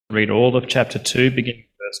Read all of chapter 2, beginning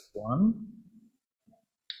with verse 1.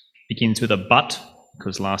 Begins with a but,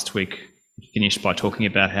 because last week we finished by talking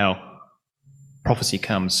about how prophecy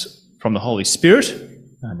comes from the Holy Spirit,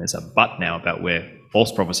 and there's a but now about where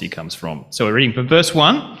false prophecy comes from. So we're reading from verse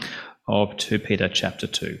 1 of 2 Peter chapter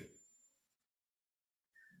 2.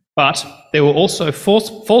 But there were also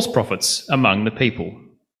false prophets among the people,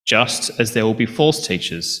 just as there will be false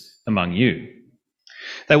teachers among you.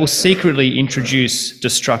 They will secretly introduce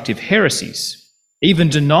destructive heresies, even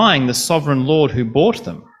denying the sovereign Lord who bought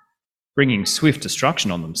them, bringing swift destruction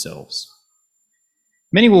on themselves.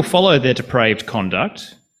 Many will follow their depraved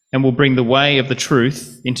conduct and will bring the way of the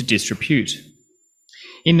truth into disrepute.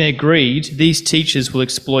 In their greed, these teachers will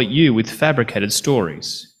exploit you with fabricated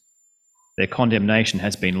stories. Their condemnation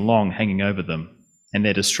has been long hanging over them, and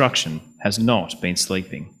their destruction has not been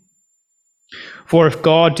sleeping. For if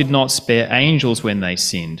God did not spare angels when they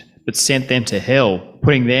sinned, but sent them to hell,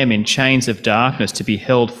 putting them in chains of darkness to be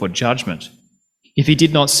held for judgment, if he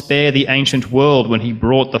did not spare the ancient world when he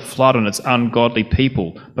brought the flood on its ungodly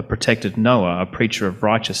people, but protected Noah, a preacher of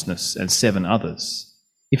righteousness, and 7 others,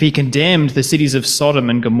 if he condemned the cities of Sodom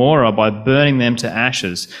and Gomorrah by burning them to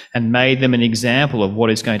ashes and made them an example of what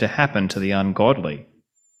is going to happen to the ungodly,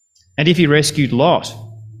 and if he rescued Lot,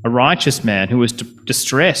 a righteous man who was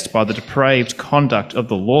distressed by the depraved conduct of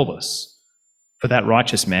the lawless, for that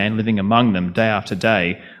righteous man, living among them day after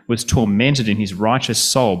day, was tormented in his righteous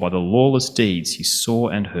soul by the lawless deeds he saw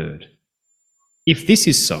and heard. If this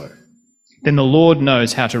is so, then the Lord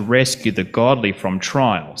knows how to rescue the godly from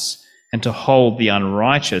trials and to hold the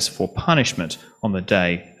unrighteous for punishment on the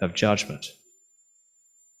day of judgment.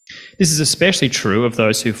 This is especially true of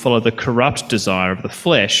those who follow the corrupt desire of the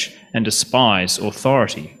flesh and despise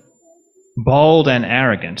authority. Bold and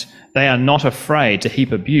arrogant, they are not afraid to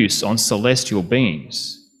heap abuse on celestial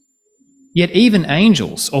beings. Yet even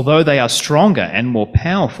angels, although they are stronger and more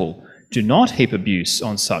powerful, do not heap abuse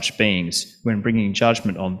on such beings when bringing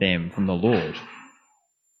judgment on them from the Lord.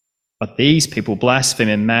 But these people blaspheme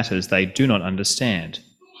in matters they do not understand.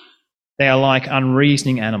 They are like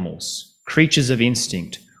unreasoning animals, creatures of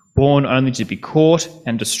instinct, born only to be caught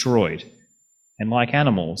and destroyed. And like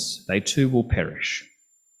animals, they too will perish.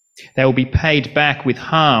 They will be paid back with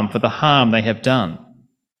harm for the harm they have done.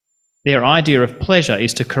 Their idea of pleasure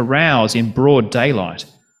is to carouse in broad daylight.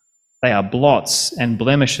 They are blots and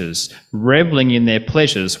blemishes, revelling in their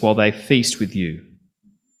pleasures while they feast with you.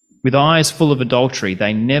 With eyes full of adultery,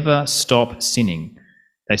 they never stop sinning.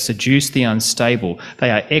 They seduce the unstable.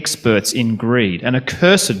 They are experts in greed, an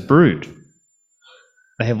accursed brood.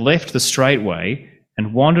 They have left the straight way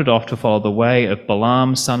and wandered off to follow the way of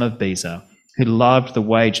Balaam, son of Bezer, who loved the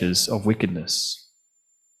wages of wickedness.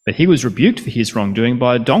 But he was rebuked for his wrongdoing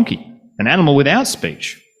by a donkey, an animal without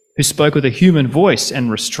speech, who spoke with a human voice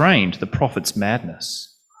and restrained the prophet's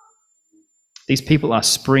madness. These people are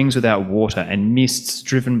springs without water and mists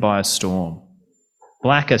driven by a storm.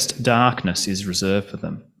 Blackest darkness is reserved for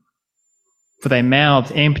them. For they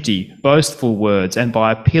mouth empty, boastful words, and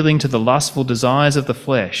by appealing to the lustful desires of the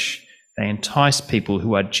flesh, they entice people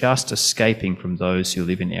who are just escaping from those who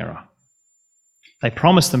live in error. They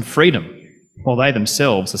promise them freedom, while they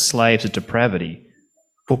themselves are slaves of depravity,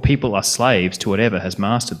 for people are slaves to whatever has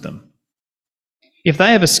mastered them. If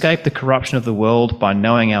they have escaped the corruption of the world by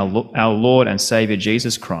knowing our Lord and Saviour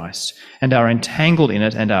Jesus Christ, and are entangled in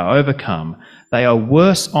it and are overcome, they are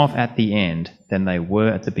worse off at the end than they were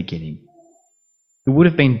at the beginning. It would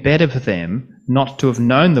have been better for them not to have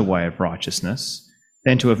known the way of righteousness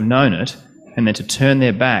than to have known it and then to turn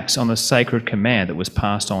their backs on the sacred command that was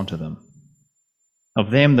passed on to them.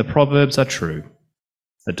 Of them the proverbs are true.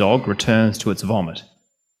 A dog returns to its vomit,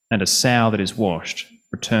 and a sow that is washed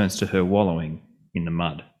returns to her wallowing in the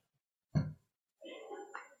mud.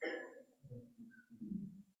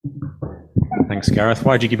 Thanks, Gareth.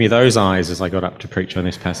 Why'd you give me those eyes as I got up to preach on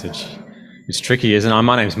this passage? It's tricky, isn't it?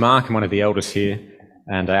 My name's Mark. I'm one of the elders here,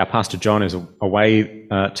 and our pastor John is away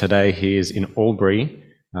today. He is in Albury,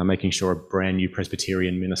 making sure a brand new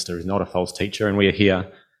Presbyterian minister is not a false teacher, and we are here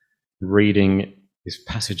reading this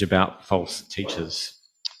passage about false teachers.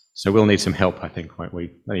 So we'll need some help, I think, won't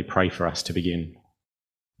we? Let me pray for us to begin.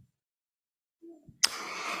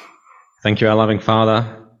 Thank you, our loving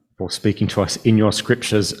Father, for speaking to us in your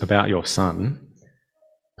scriptures about your Son.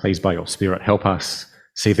 Please, by your Spirit, help us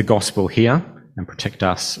see the gospel here and protect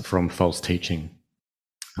us from false teaching.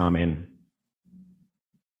 Amen.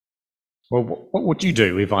 Well, what would you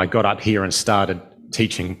do if I got up here and started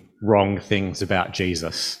teaching wrong things about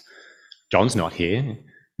Jesus? John's not here.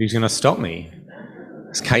 Who's going to stop me?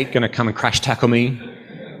 Is Kate going to come and crash tackle me?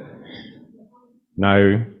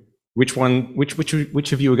 No. Which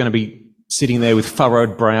of you are going to be sitting there with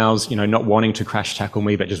furrowed brows, not wanting to crash tackle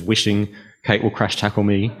me, but just wishing Kate will crash tackle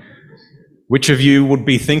me? Which of you would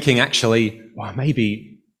be thinking, actually, well,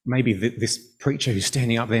 maybe this preacher who's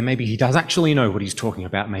standing up there, maybe he does actually know what he's talking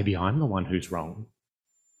about. Maybe I'm the one who's wrong.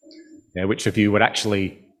 Yeah, which of you would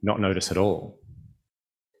actually not notice at all?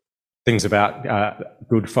 Things about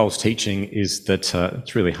good false teaching is that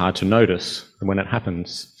it's really hard to notice when it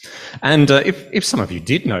happens. And if some of you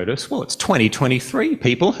did notice, well, it's 2023,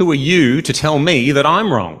 people. Who are you to tell me that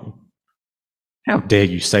I'm wrong? How dare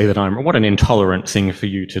you say that I'm wrong? What an intolerant thing for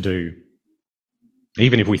you to do.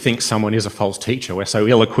 Even if we think someone is a false teacher, we're so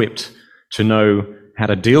ill-equipped to know how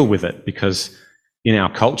to deal with it, because in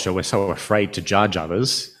our culture, we're so afraid to judge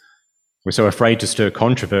others. We're so afraid to stir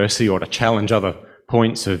controversy or to challenge other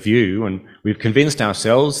points of view, and we've convinced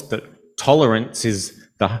ourselves that tolerance is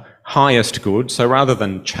the highest good. So rather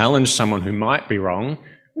than challenge someone who might be wrong,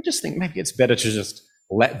 we just think maybe it's better to just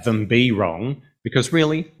let them be wrong, because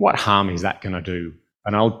really, what harm is that going to do?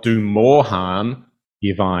 And I'll do more harm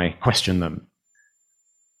if I question them.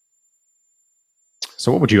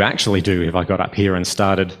 So what would you actually do if I got up here and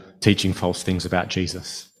started teaching false things about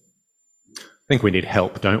Jesus? I think we need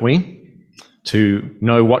help, don't we? To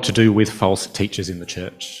know what to do with false teachers in the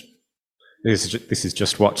church. This is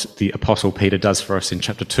just what the Apostle Peter does for us in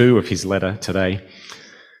chapter 2 of his letter today.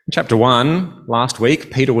 In chapter 1, last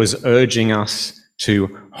week, Peter was urging us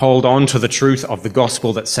to hold on to the truth of the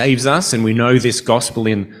gospel that saves us, and we know this gospel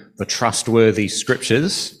in the trustworthy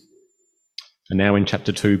scriptures. And now in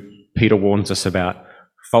chapter 2, Peter warns us about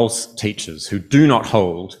false teachers who do not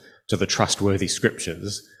hold to the trustworthy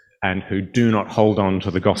scriptures and who do not hold on to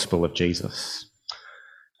the gospel of Jesus.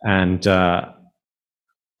 And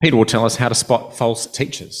Peter will tell us how to spot false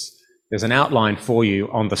teachers. There's an outline for you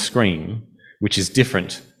on the screen, which is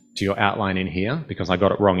different to your outline in here, because I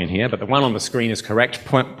got it wrong in here, but the one on the screen is correct.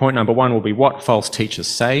 Point number 1 will be what false teachers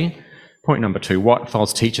say. Point number 2, what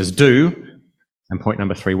false teachers do. And point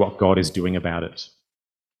number 3, what God is doing about it.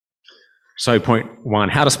 So point 1,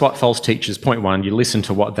 how to spot false teachers. Point 1, you listen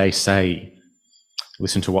to what they say.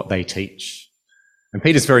 Listen to what they teach. And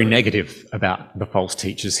Peter's very negative about the false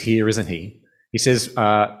teachers here, isn't he? He says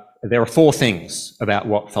there are 4 things about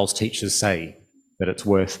what false teachers say that it's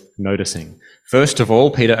worth noticing. First of all,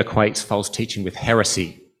 Peter equates false teaching with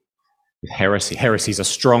heresy. Heresy is a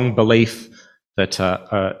strong belief that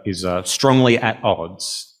is strongly at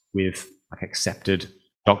odds with accepted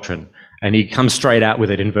doctrine. And he comes straight out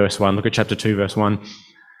with it in verse 1. Look at chapter 2, verse 1. It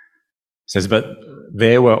says, but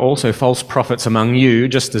there were also false prophets among you,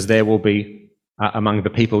 just as there will be among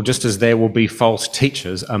the people, just as there will be false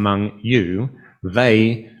teachers among you.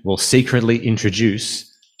 They will secretly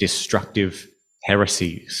introduce destructive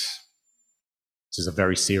heresies. This is a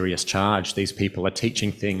very serious charge. These people are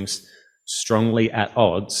teaching things strongly at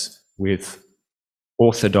odds with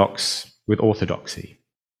orthodoxy.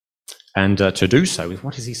 And to do so,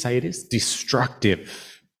 what does he say it is?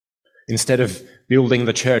 Destructive. Instead of building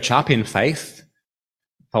the church up in faith,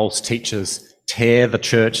 false teachers tear the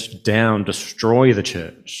church down, destroy the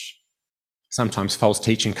church. Sometimes false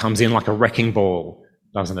teaching comes in like a wrecking ball,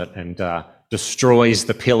 doesn't it? And destroys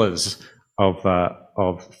the pillars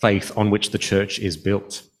of faith on which the church is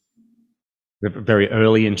built. Very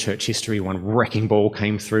early in church history, one wrecking ball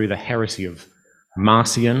came through, the heresy of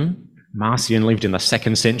Marcion. Marcion lived in the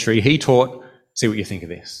 2nd century. He taught, see what you think of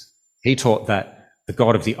this, he taught that the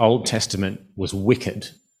God of the Old Testament was wicked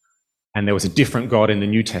and there was a different God in the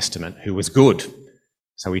New Testament who was good.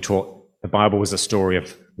 So he taught the Bible was a story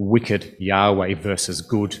of wicked Yahweh versus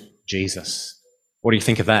good Jesus. What do you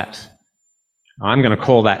think of that? I'm going to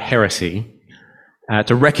call that heresy.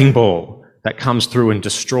 It's a wrecking ball that comes through and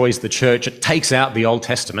destroys the church. It takes out the Old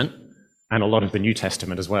Testament and a lot of the New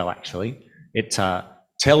Testament as well, actually. It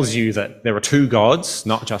tells you that there are 2 gods,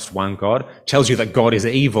 not just one God. It tells you that God is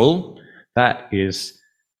evil. That is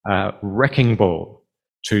a wrecking ball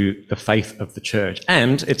to the faith of the church.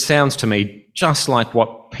 And it sounds to me just like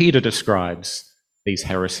what Peter describes these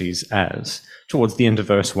heresies as. Towards the end of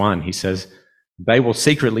verse 1, he says, they will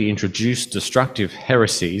secretly introduce destructive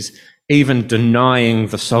heresies, even denying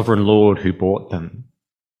the sovereign Lord who bought them.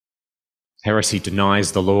 Heresy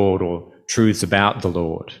denies the Lord or truths about the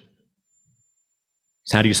Lord.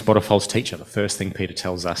 So how do you spot a false teacher? The first thing Peter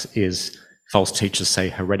tells us is false teachers say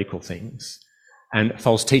heretical things. And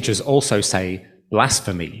false teachers also say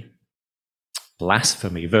blasphemy.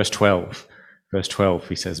 Blasphemy. Verse 12,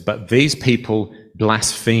 he says, but these people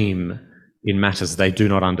blaspheme in matters they do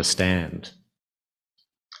not understand.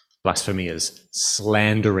 Blasphemy is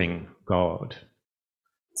slandering God.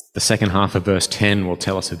 The second half of verse 10 will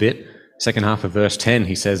tell us a bit. Second half of verse 10,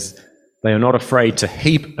 he says, They are not afraid to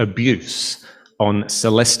heap abuse on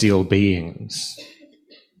celestial beings.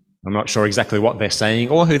 I'm not sure exactly what they're saying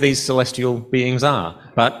or who these celestial beings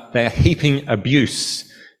are, but they're heaping abuse.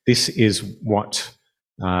 This is what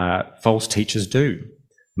false teachers do.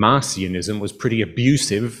 Marcionism was pretty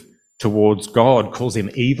abusive towards God, calls him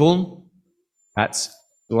evil. That's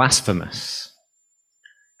blasphemous.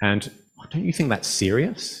 And don't you think that's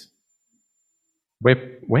serious?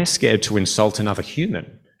 We're scared to insult another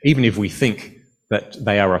human, even if we think that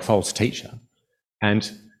they are a false teacher.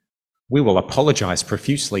 And we will apologize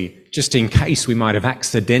profusely just in case we might have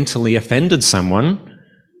accidentally offended someone.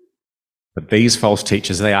 But these false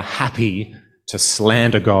teachers, they are happy to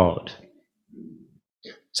slander God.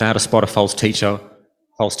 So how to spot a false teacher?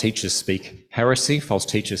 False teachers speak heresy, false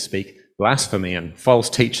teachers speak blasphemy, and false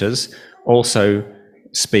teachers also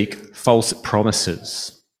speak false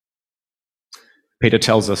promises. Peter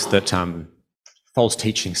tells us that false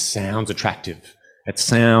teaching sounds attractive. It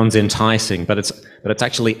sounds enticing, but it's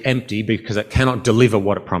actually empty because it cannot deliver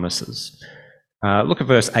what it promises. Look at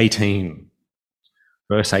verse 18.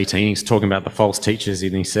 Verse 18, he's talking about the false teachers,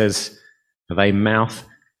 and he says, they mouth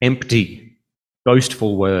empty,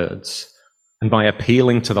 boastful words, and by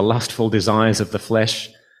appealing to the lustful desires of the flesh,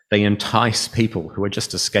 they entice people who are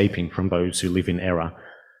just escaping from those who live in error.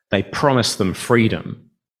 They promise them freedom,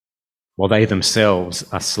 while they themselves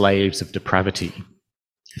are slaves of depravity.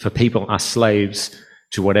 For people are slaves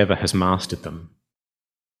to whatever has mastered them.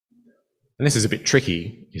 And this is a bit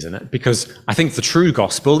tricky, isn't it? Because I think the true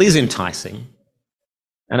gospel is enticing.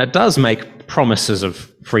 And it does make promises of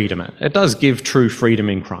freedom. It does give true freedom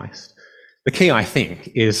in Christ. The key, I think,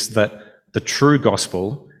 is that the true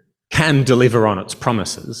gospel can deliver on its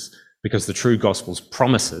promises, because the true gospel's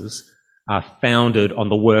promises are founded on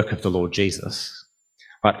the work of the Lord Jesus.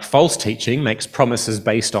 But false teaching makes promises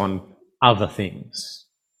based on other things.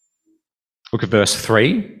 Look at verse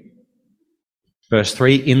 3. Verse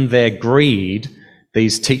 3, in their greed,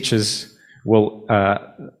 these teachers will...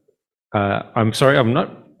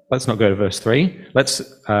 Let's not go to verse 3.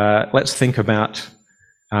 Let's think about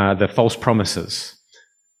the false promises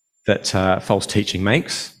that false teaching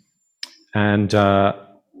makes. And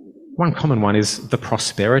one common one is the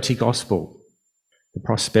prosperity gospel. The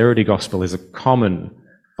prosperity gospel is a common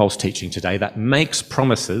false teaching today that makes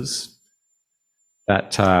promises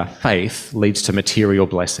that faith leads to material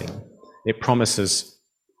blessing. It promises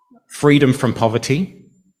freedom from poverty,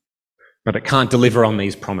 but it can't deliver on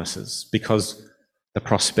these promises because the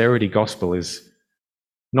prosperity gospel is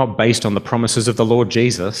not based on the promises of the Lord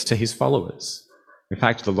Jesus to his followers. In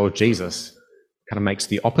fact, the Lord Jesus kind of makes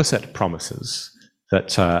the opposite promises,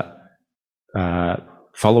 that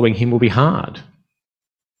following him will be hard.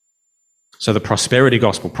 So the prosperity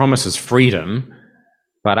gospel promises freedom,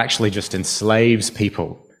 but actually just enslaves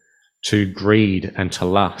people to greed and to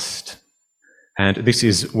lust. And this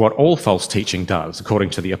is what all false teaching does. According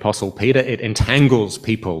to the Apostle Peter, it entangles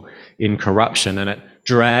people in corruption and it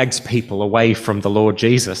drags people away from the Lord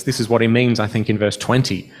Jesus. This is what he means, I think, in verse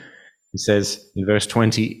 20. He says in verse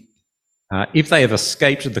 20, if they have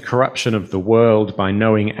escaped the corruption of the world by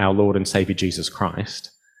knowing our Lord and Saviour Jesus Christ,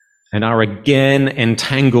 and are again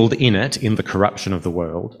entangled in it, in the corruption of the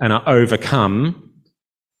world, and are overcome,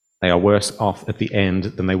 they are worse off at the end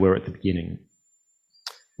than they were at the beginning.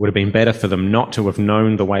 It would have been better for them not to have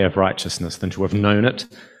known the way of righteousness than to have known it,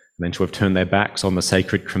 and then to have turned their backs on the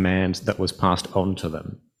sacred command that was passed on to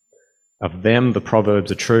them. Of them, the proverbs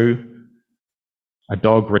are true. A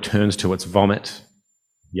dog returns to its vomit,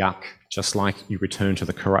 yuck, just like you return to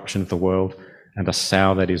the corruption of the world, and a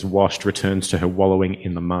sow that is washed returns to her wallowing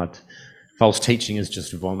in the mud. False teaching is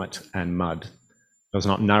just vomit and mud. It does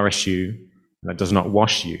not nourish you, and it does not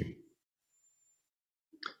wash you.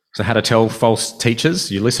 So how to tell false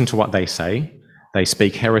teachers? You listen to what they say. They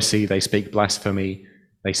speak heresy, they speak blasphemy,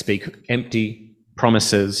 they speak empty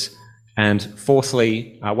promises. And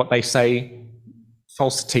fourthly, what they say,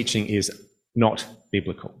 false teaching is not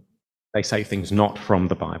biblical. They say things not from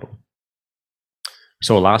the Bible. We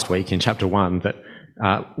saw last week in chapter 1 that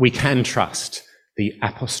we can trust the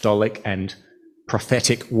apostolic and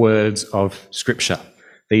prophetic words of Scripture.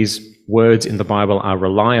 These words in the Bible are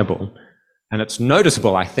reliable. And it's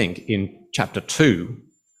noticeable, I think, in chapter 2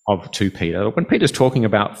 of 2 Peter. When Peter's talking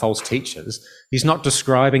about false teachers, he's not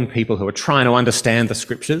describing people who are trying to understand the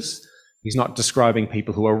Scriptures. He's not describing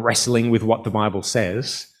people who are wrestling with what the Bible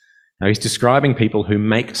says. No, he's describing people who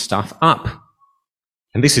make stuff up.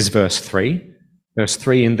 And this is verse 3. Verse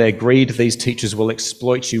 3, in their greed, these teachers will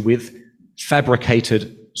exploit you with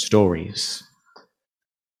fabricated stories.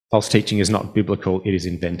 False teaching is not biblical, it is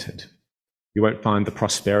invented. You won't find the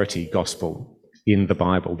prosperity gospel in the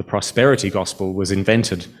Bible. The prosperity gospel was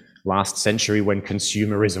invented last century when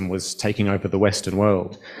consumerism was taking over the Western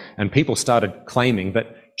world. And people started claiming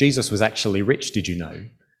that Jesus was actually rich, did you know?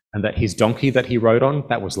 And that his donkey that he rode on,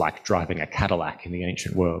 that was like driving a Cadillac in the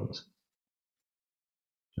ancient world.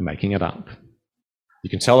 They're making it up. You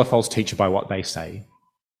can tell a false teacher by what they say.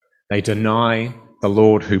 They deny the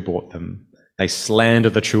Lord who bought them. They slander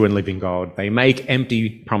the true and living God. They make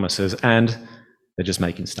empty promises, and they're just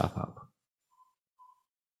making stuff up.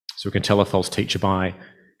 So we can tell a false teacher by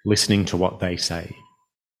listening to what they say.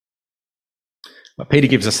 But Peter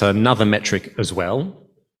gives us another metric as well.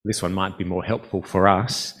 This one might be more helpful for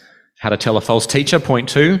us. How to tell a false teacher. Point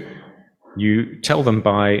 2, you tell them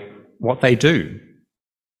by what they do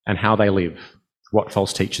and how they live, what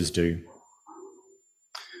false teachers do.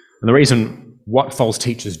 And the reason what false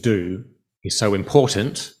teachers do is so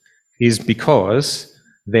important is because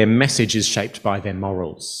their message is shaped by their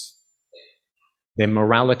morals. Their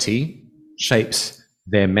morality shapes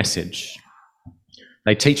their message.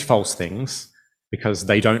 They teach false things because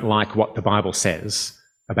they don't like what the Bible says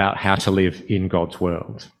about how to live in God's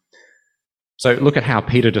world. So look at how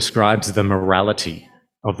Peter describes the morality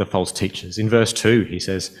of the false teachers. In verse 2, he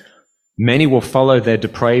says, "Many will follow their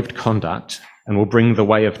depraved conduct and will bring the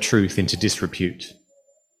way of truth into disrepute."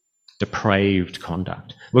 Depraved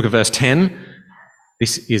conduct. Look at verse 10.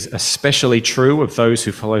 This is especially true of those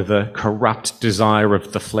who follow the corrupt desire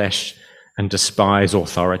of the flesh and despise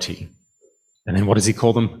authority. And then what does he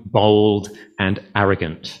call them? Bold and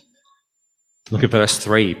arrogant. Look at verse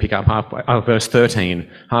 3, pick up verse 13,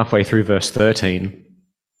 halfway through verse 13.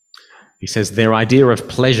 He says, "Their idea of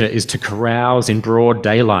pleasure is to carouse in broad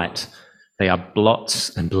daylight. They are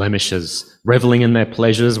blots and blemishes, reveling in their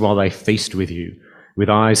pleasures while they feast with you. With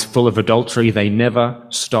eyes full of adultery, they never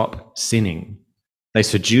stop sinning. They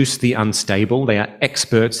seduce the unstable. They are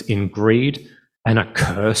experts in greed, an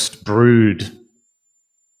accursed brood."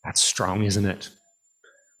 That's strong, isn't it?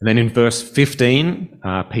 And then in verse 15,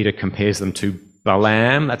 Peter compares them to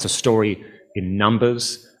Balaam. That's a story in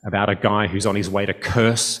Numbers about a guy who's on his way to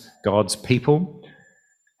curse God's people.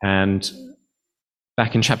 And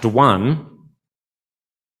back in chapter 1,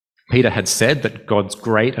 Peter had said that God's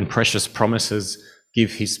great and precious promises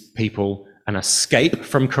give his people an escape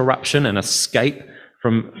from corruption, an escape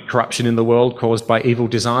from corruption in the world caused by evil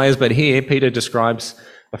desires. But here, Peter describes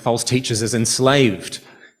the false teachers as enslaved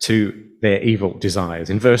to their evil desires.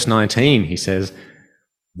 In verse 19, he says,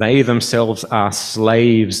 "They themselves are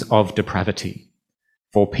slaves of depravity,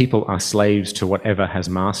 for people are slaves to whatever has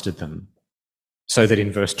mastered them." So that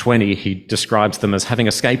in verse 20, he describes them as having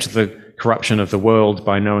escaped the corruption of the world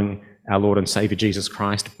by knowing our Lord and Saviour Jesus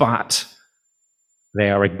Christ, but they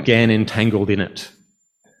are again entangled in it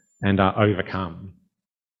and are overcome.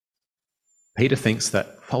 Peter thinks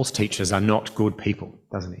that false teachers are not good people,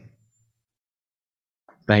 doesn't he?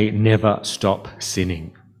 They never stop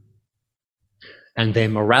sinning. And their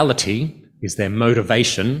morality is their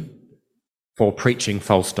motivation for preaching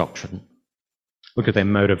false doctrine. Look at their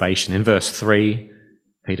motivation. In verse 3,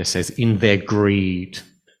 Peter says, "In their greed,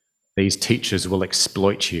 these teachers will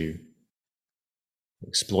exploit you."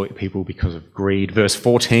 Exploit people because of greed. Verse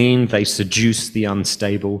 14, "They seduce the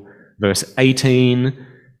unstable." Verse 18,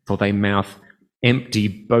 "For they mouth empty,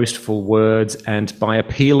 boastful words, and by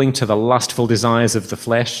appealing to the lustful desires of the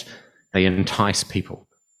flesh, they entice people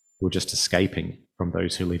who are just escaping from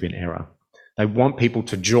those who live in error." They want people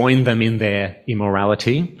to join them in their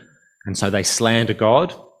immorality, and so they slander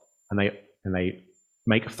God, and they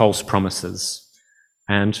make false promises.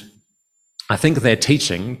 And I think they're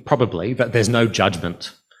teaching, probably, that there's no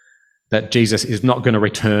judgment, that Jesus is not going to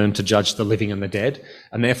return to judge the living and the dead,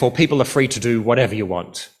 and therefore people are free to do whatever you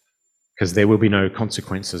want, because there will be no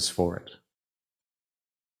consequences for it.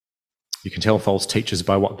 You can tell false teachers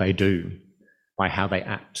by what they do, by how they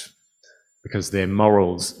act, because their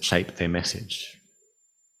morals shape their message.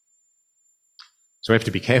 So we have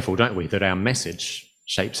to be careful, don't we, that our message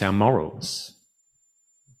shapes our morals.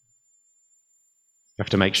 We have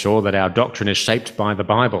to make sure that our doctrine is shaped by the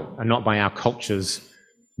Bible and not by our culture's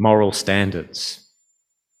moral standards.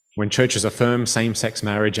 When churches affirm same-sex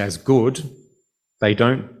marriage as good, they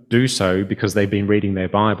don't do so because they've been reading their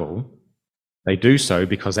Bible. They do so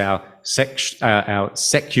because our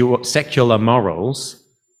secular morals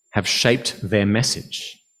have shaped their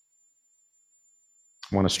message.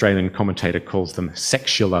 One Australian commentator calls them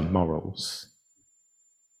sexular morals.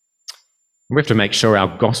 We have to make sure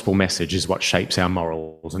our gospel message is what shapes our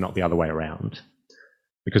morals and not the other way around.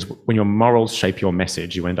 Because when your morals shape your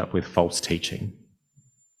message, you end up with false teaching.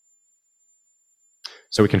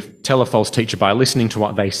 So we can tell a false teacher by listening to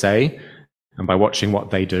what they say and by watching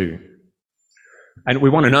what they do. And we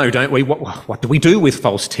want to know, don't we, what do we do with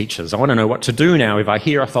false teachers? I want to know what to do now. If I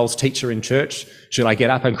hear a false teacher in church, should I get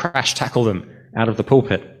up and crash tackle them out of the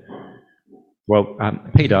pulpit? Well,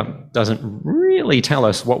 Peter doesn't really tell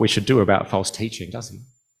us what we should do about false teaching, does he?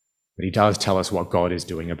 But he does tell us what God is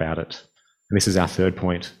doing about it. And this is our third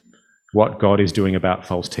point, what God is doing about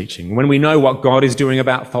false teaching. When we know what God is doing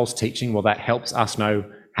about false teaching, well, that helps us know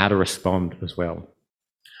how to respond as well.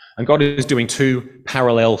 And God is doing two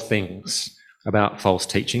parallel things about false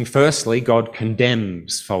teaching. Firstly, God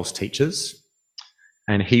condemns false teachers,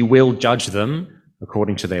 and he will judge them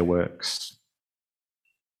according to their works.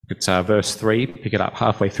 It's verse 3, pick it up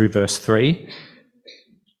halfway through verse 3.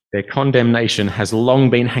 Their condemnation has long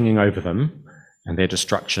been hanging over them, and their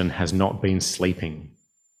destruction has not been sleeping.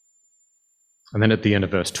 And then at the end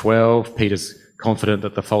of verse 12, Peter's confident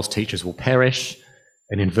that the false teachers will perish.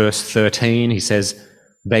 And in verse 13, he says,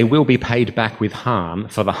 they will be paid back with harm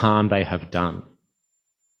for the harm they have done.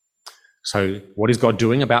 So what is God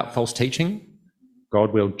doing about false teaching?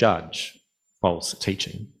 God will judge false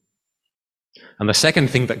teaching. And the second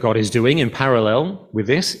thing that God is doing in parallel with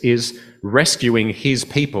this is rescuing his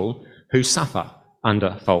people who suffer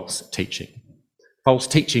under false teaching. False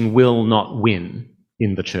teaching will not win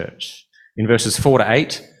in the church. In verses 4 to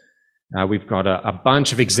 8, we've got a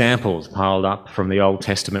bunch of examples piled up from the Old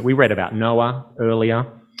Testament. We read about Noah earlier,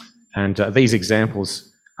 and these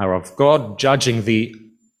examples are of God judging the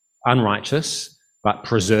unrighteous but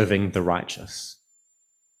preserving the righteous.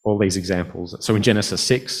 All these examples. So in Genesis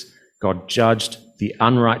 6, God judged the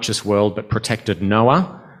unrighteous world but protected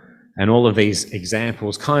Noah. And all of these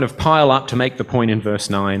examples kind of pile up to make the point in verse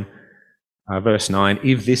 9. Verse 9,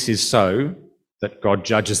 if this is so, that God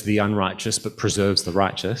judges the unrighteous but preserves the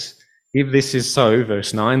righteous, if this is so,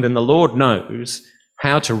 verse 9, then the Lord knows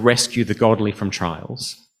how to rescue the godly from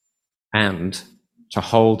trials and to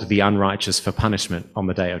hold the unrighteous for punishment on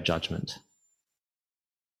the day of judgment.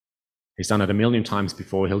 He's done it 1,000,000 times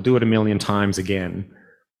before. He'll do it 1,000,000 times again.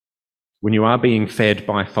 When you are being fed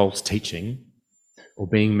by false teaching, or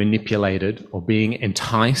being manipulated, or being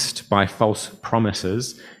enticed by false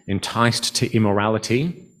promises, enticed to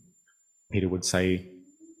immorality, Peter would say,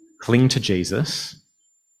 cling to Jesus,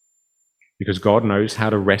 because God knows how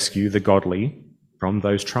to rescue the godly from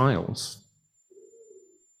those trials.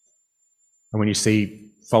 And when you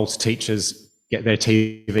see false teachers get their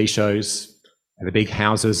TV shows, and the big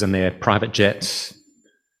houses and their private jets,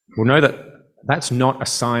 we'll know that that's not a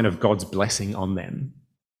sign of God's blessing on them.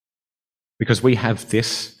 Because we have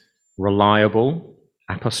this reliable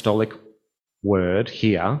apostolic word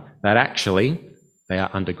here that actually they are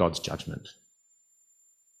under God's judgment.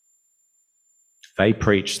 They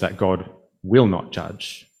preach that God will not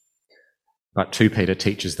judge, but 2 Peter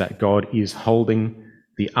teaches that God is holding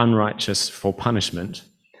the unrighteous for punishment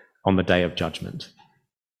on the day of judgment.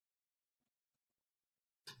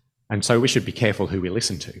 And so we should be careful who we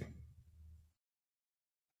listen to.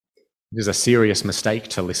 It is a serious mistake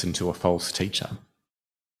to listen to a false teacher.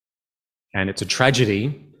 And it's a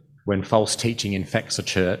tragedy when false teaching infects a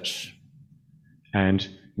church, and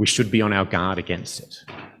we should be on our guard against it.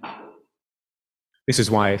 This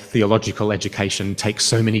is why theological education takes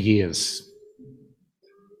so many years.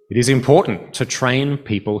 It is important to train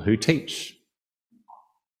people who teach.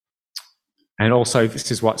 And also,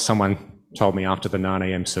 this is what someone told me after the 9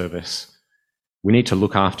 a.m. service. We need to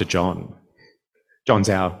look after John. John's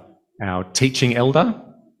our teaching elder,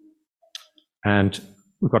 and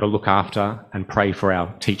we've got to look after and pray for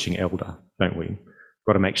our teaching elder, don't we? We've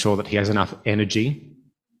got to make sure that he has enough energy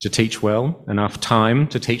to teach well, enough time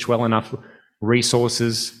to teach well, enough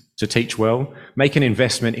resources to teach well. Make an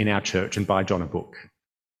investment in our church and buy John a book.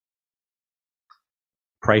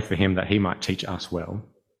 Pray for him that he might teach us well.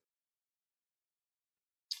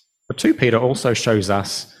 But 2 Peter also shows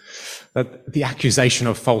us that the accusation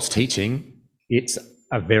of false teaching, it's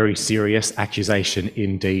a very serious accusation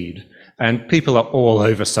indeed. And people are all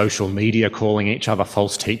over social media calling each other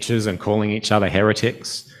false teachers and calling each other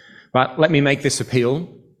heretics. But let me make this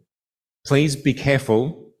appeal. Please be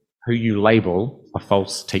careful who you label a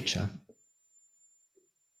false teacher.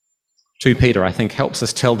 2 Peter, I think, helps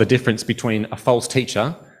us tell the difference between a false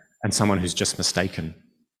teacher and someone who's just mistaken.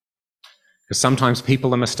 Because sometimes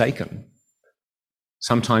people are mistaken.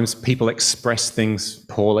 Sometimes people express things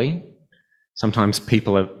poorly. Sometimes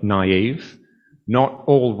people are naive. Not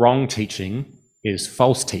all wrong teaching is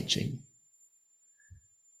false teaching.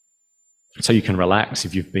 So you can relax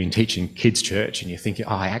if you've been teaching kids' church and you're thinking,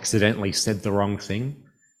 I accidentally said the wrong thing.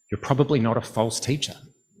 You're probably not a false teacher.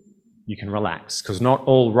 You can relax, because not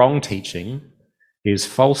all wrong teaching is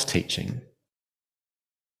false teaching.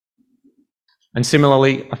 And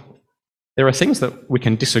similarly, There are things that we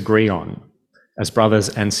can disagree on as brothers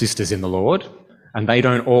and sisters in the Lord, and they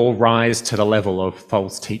don't all rise to the level of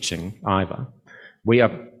false teaching either. We are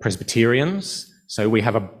Presbyterians, so we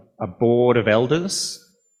have a board of elders.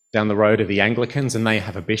 Down the road are the Anglicans, and they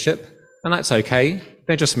have a bishop, and that's okay.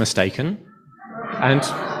 They're just mistaken.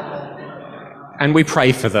 And we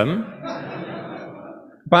pray for them.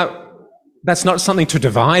 But that's not something to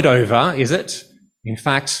divide over, is it? In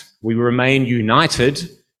fact, we remain united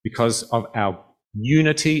because of our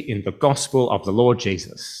unity in the gospel of the Lord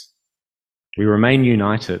Jesus. We remain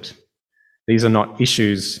united. These are not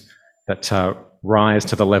issues that rise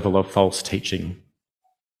to the level of false teaching.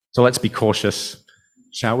 So let's be cautious,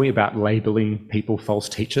 shall we, about labelling people false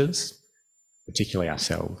teachers, particularly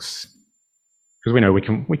ourselves. Because we know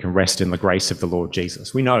we can rest in the grace of the Lord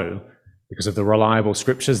Jesus. We know, because of the reliable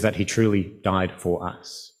scriptures, that he truly died for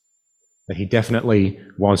us, that he definitely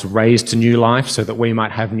was raised to new life so that we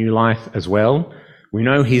might have new life as well. We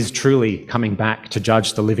know he's truly coming back to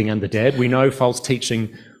judge the living and the dead. We know false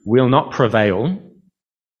teaching will not prevail.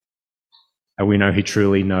 And we know he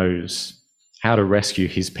truly knows how to rescue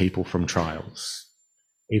his people from trials.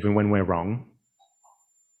 Even when we're wrong,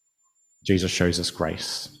 Jesus shows us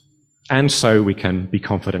grace. And so we can be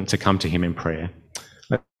confident to come to him in prayer.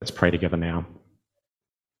 Let's pray together now.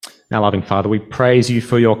 Our loving Father, we praise you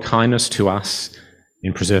for your kindness to us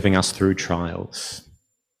in preserving us through trials.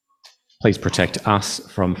 Please protect us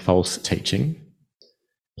from false teaching.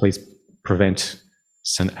 Please prevent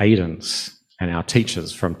St. Aidan's and our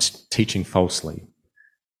teachers from teaching falsely.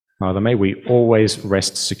 Father, may we always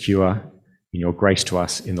rest secure in your grace to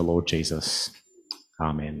us in the Lord Jesus.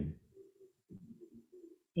 Amen.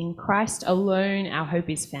 In Christ alone our hope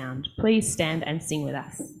is found. Please stand and sing with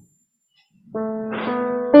us.